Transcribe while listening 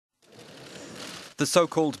The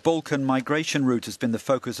so-called Balkan migration route has been the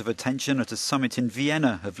focus of attention at a summit in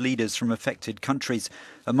Vienna of leaders from affected countries.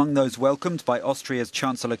 Among those welcomed by Austria's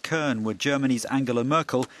Chancellor Kern were Germany's Angela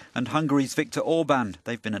Merkel and Hungary's Viktor Orban.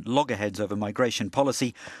 They've been at loggerheads over migration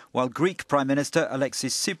policy, while Greek Prime Minister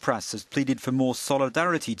Alexi has pleaded for more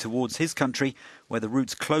solidarity towards his country, where the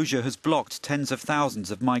route's closure has blocked tens of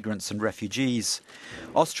thousands of migrants and refugees.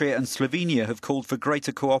 Austria and Slovenia have called for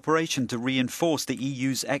greater cooperation to reinforce the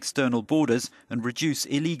EU's external borders and reduce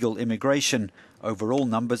illegal immigration. Overall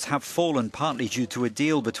numbers have fallen, partly due to a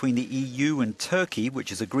deal between the EU and Turkey, which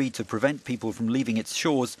has agreed to prevent people from leaving its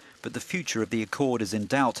shores, but the future of the accord is in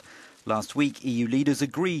doubt. Last week, EU leaders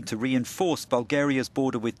agreed to reinforce Bulgaria's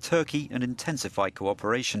border with Turkey and intensify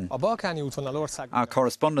cooperation. Our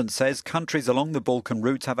correspondent says countries along the Balkan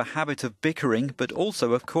route have a habit of bickering, but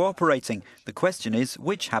also of cooperating. The question is,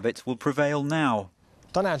 which habit will prevail now?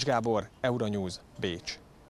 Tanács Gábor, Euronews, Bécs.